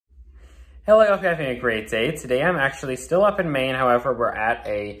Hello, I hope you're having a great day. Today I'm actually still up in Maine. However, we're at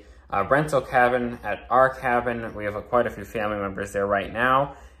a rental cabin at our cabin. We have quite a few family members there right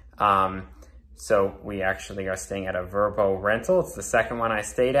now. So we actually are staying at a Verbo rental. It's the second one I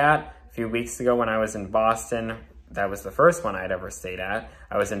stayed at. A few weeks ago when I was in Boston, that was the first one I'd ever stayed at.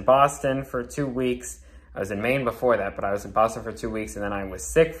 I was in Boston for 2 weeks. I was in Maine before that, but I was in Boston for 2 weeks, and then I was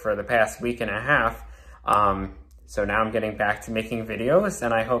sick for the past week and a half. So now I'm getting back to making videos,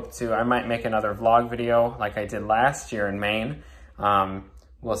 and I might make another vlog video like I did last year in Maine.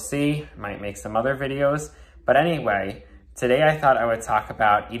 We'll see, might make some other videos. But anyway, today I thought I would talk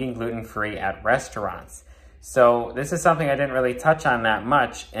about eating gluten-free at restaurants. So this is something I didn't really touch on that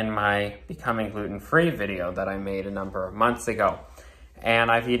much in my Becoming Gluten-Free video that I made a number of months ago.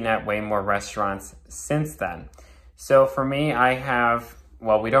 And I've eaten at way more restaurants since then. So for me,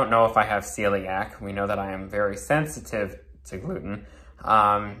 we don't know if I have celiac. We know that I am very sensitive to gluten.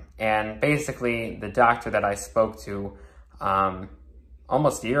 And basically, the doctor that I spoke to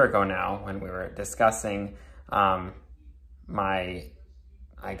almost a year ago now, when we were discussing my,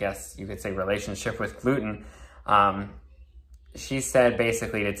 I guess you could say, relationship with gluten, she said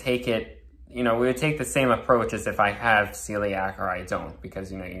basically to take it, we would take the same approach as if I have celiac or I don't,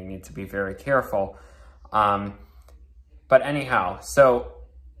 because, you need to be very careful. But anyhow, so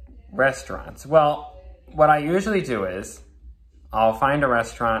restaurants. Well, what I usually do is I'll find a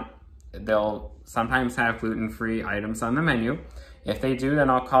restaurant. They'll sometimes have gluten-free items on the menu. If they do, then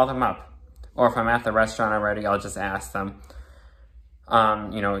I'll call them up. Or if I'm at the restaurant already, I'll just ask them,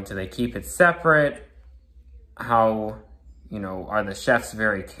 do they keep it separate? How, are the chefs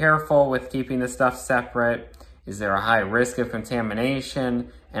very careful with keeping the stuff separate? Is there a high risk of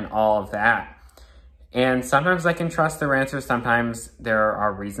contamination? And all of that. And sometimes I can trust their answers. Sometimes there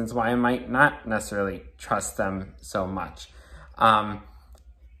are reasons why I might not necessarily trust them so much. And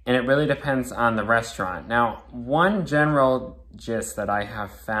it really depends on the restaurant. Now, one general gist that I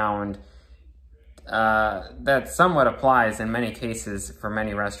have found that somewhat applies in many cases for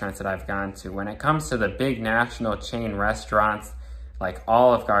many restaurants that I've gone to. When it comes to the big national chain restaurants, like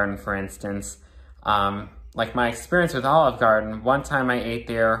Olive Garden, for instance, like my experience with Olive Garden, one time I ate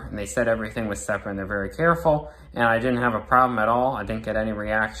there and they said everything was separate and they're very careful, and I didn't have a problem at all. I didn't get any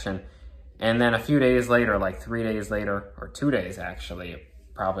reaction. And then a few days later, like 3 days later, or 2 days actually, it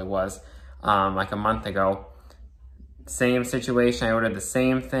probably was, like a month ago, same situation, I ordered the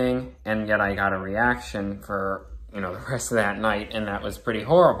same thing, and yet I got a reaction for, the rest of that night, and that was pretty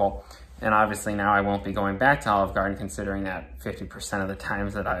horrible. And obviously now I won't be going back to Olive Garden, considering that 50% of the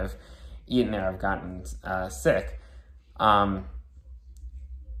times that I've eaten there, I've gotten sick. Well,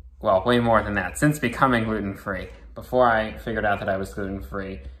 way more than that. Since becoming gluten-free, before I figured out that I was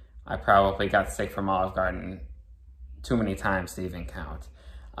gluten-free, I probably got sick from Olive Garden too many times to even count.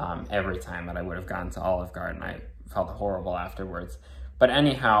 Every time that I would have gone to Olive Garden, I felt horrible afterwards. But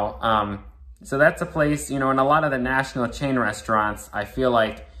anyhow, so that's a place, in a lot of the national chain restaurants, I feel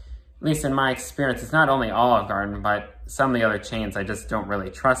like, at least in my experience, it's not only Olive Garden, but some of the other chains, I just don't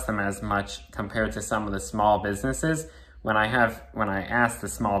really trust them as much compared to some of the small businesses. When I ask the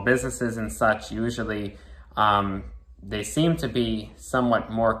small businesses and such, usually they seem to be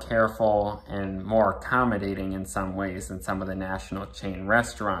somewhat more careful and more accommodating in some ways than some of the national chain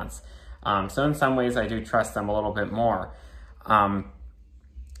restaurants. So in some ways, I do trust them a little bit more.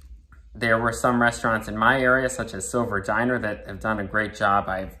 There were some restaurants in my area, such as Silver Diner, that have done a great job.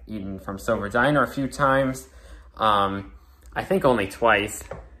 I've eaten from Silver Diner a few times. I think only twice.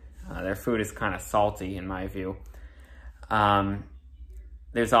 Their food is kind of salty in my view.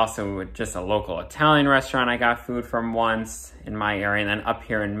 There's also just a local Italian restaurant I got food from once in my area. And then up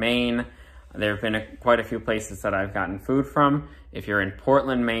here in Maine, there have been quite a few places that I've gotten food from. If you're in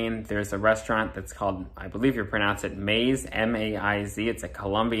Portland, Maine, there's a restaurant that's called, I believe you pronounce it Maize, M-A-I-Z. It's a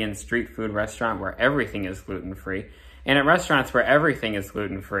Colombian street food restaurant where everything is gluten-free. And at restaurants where everything is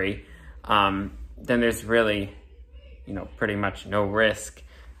gluten-free, then there's really, pretty much no risk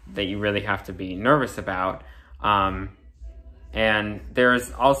that you really have to be nervous about. And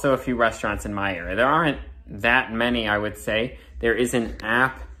there's also a few restaurants in my area. There aren't that many, I would say. There is an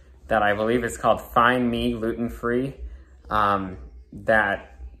app that I believe is called Find Me Gluten Free,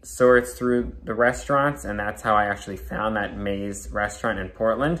 that sorts through the restaurants, and that's how I actually found that Maze restaurant in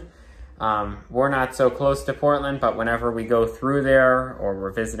Portland. We're not so close to Portland, but whenever we go through there, or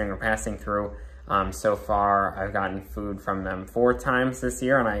we're visiting or passing through, so far I've gotten food from them 4 times this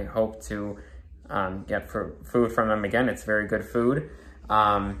year, and I hope to get food from them again. It's very good food,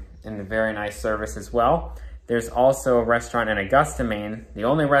 and a very nice service as well. There's also a restaurant in Augusta, Maine. The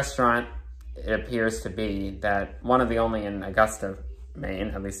only restaurant, it appears to be, one of the only in Augusta, Maine,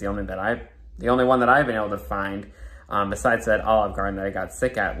 at least the only one that I've been able to find, besides that Olive Garden that I got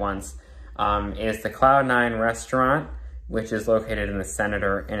sick at once, is the Cloud9 restaurant, which is located in the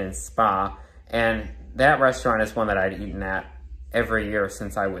Senator Inn and Spa. And that restaurant is one that I'd eaten at every year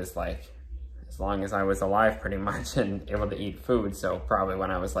since I was like, as long as I was alive pretty much and able to eat food. So probably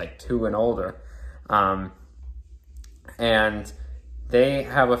when I was like 2 and older. And they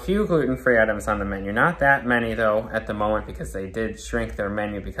have a few gluten-free items on the menu. Not that many though at the moment, because they did shrink their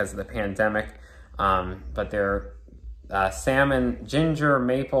menu because of the pandemic. But their ginger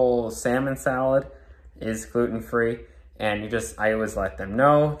maple salmon salad is gluten-free. And I always let them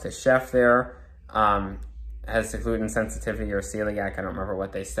know. The chef there has the gluten sensitivity or celiac. I don't remember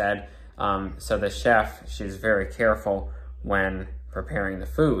what they said. So the chef, she's very careful when preparing the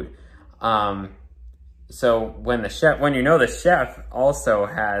food. So when you know the chef also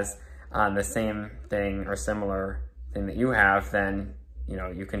has the same thing or similar thing that you have, then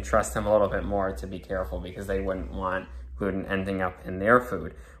you can trust them a little bit more to be careful, because they wouldn't want gluten ending up in their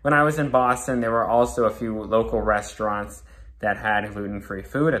food. When I was in Boston, there were also a few local restaurants that had gluten-free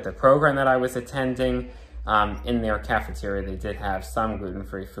food. At the program that I was attending, in their cafeteria, they did have some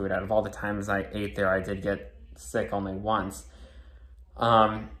gluten-free food. Out of all the times I ate there, I did get sick only once.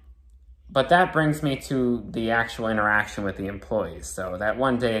 But that brings me to the actual interaction with the employees. So that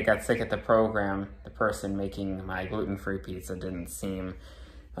one day I got sick at the program, the person making my gluten-free pizza didn't seem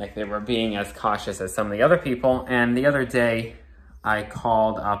like they were being as cautious as some of the other people. And the other day, I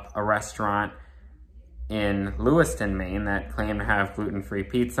called up a restaurant in Lewiston, Maine that claimed to have gluten-free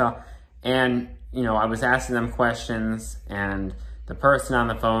pizza. And, I was asking them questions, and the person on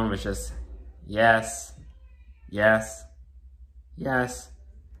the phone was just, yes, yes, yes.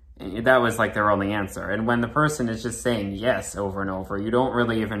 And that was like their only answer. And when the person is just saying yes over and over, you don't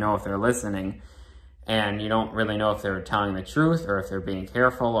really even know if they're listening, and you don't really know if they're telling the truth or if they're being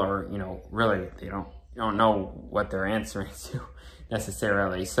careful, or, really, you don't know what they're answering to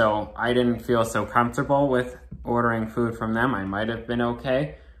necessarily. So I didn't feel so comfortable with ordering food from them. I might have been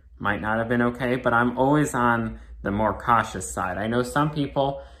okay, might not have been okay, but I'm always on the more cautious side. I know some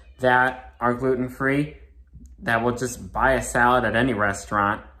people that are gluten-free that will just buy a salad at any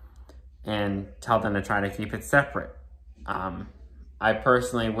restaurant and tell them to try to keep it separate. I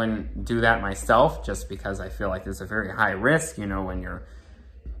personally wouldn't do that myself, just because I feel like there's a very high risk, when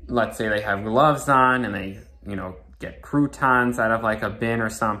let's say they have gloves on and they, get croutons out of like a bin or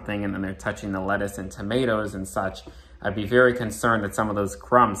something, and then they're touching the lettuce and tomatoes and such. I'd be very concerned that some of those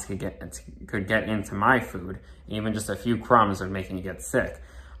crumbs could get into my food. Even just a few crumbs would make me get sick.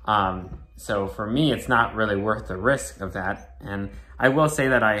 So for me, it's not really worth the risk of that. And I will say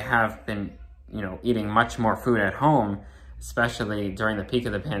that I have been, eating much more food at home, especially during the peak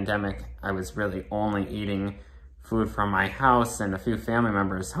of the pandemic. I was really only eating food from my house and a few family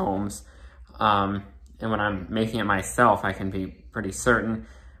members' homes. And when I'm making it myself, I can be pretty certain.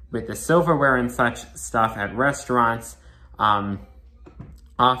 With the silverware and such stuff at restaurants,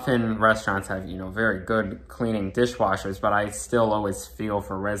 often restaurants have, very good cleaning dishwashers, but I still always feel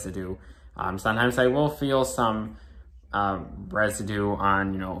for residue. Sometimes I will feel some residue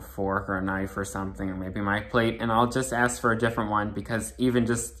on, a fork or a knife or something, or maybe my plate, and I'll just ask for a different one, because even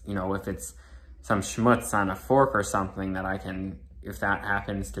just, if it's some schmutz on a fork or something that if that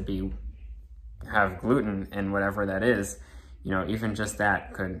happens to have gluten in whatever that is, even just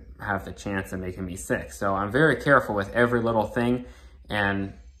that could have the chance of making me sick. So I'm very careful with every little thing,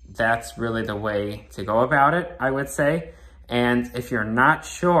 and that's really the way to go about it, I would say. And if I'm not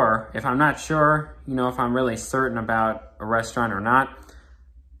sure, if I'm really certain about a restaurant or not,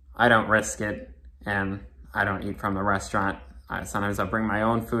 I don't risk it, and I don't eat from the restaurant. Sometimes I'll bring my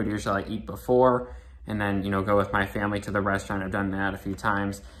own food. Usually I eat before, and then, go with my family to the restaurant. I've done that a few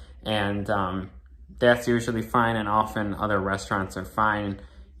times. And that's usually fine, and often other restaurants are fine,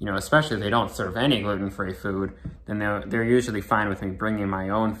 especially if they don't serve any gluten-free food, then they're usually fine with me bringing my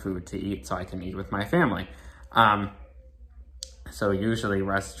own food to eat so I can eat with my family. So usually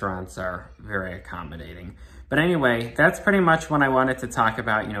restaurants are very accommodating. But anyway, that's pretty much what I wanted to talk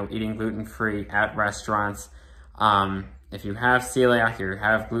about, eating gluten-free at restaurants. If you have celiac or you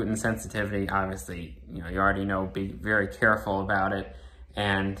have gluten sensitivity, obviously, you already know, be very careful about it.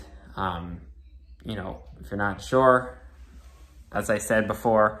 And, if you're not sure, as I said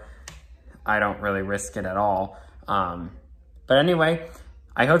before, I don't really risk it at all. But anyway,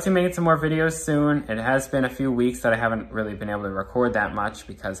 I hope to make some more videos soon. It has been a few weeks that I haven't really been able to record that much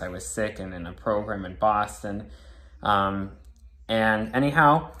because I was sick and in a program in Boston. And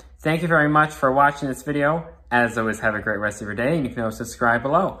anyhow, thank you very much for watching this video. As always, have a great rest of your day, and you can always subscribe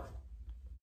below.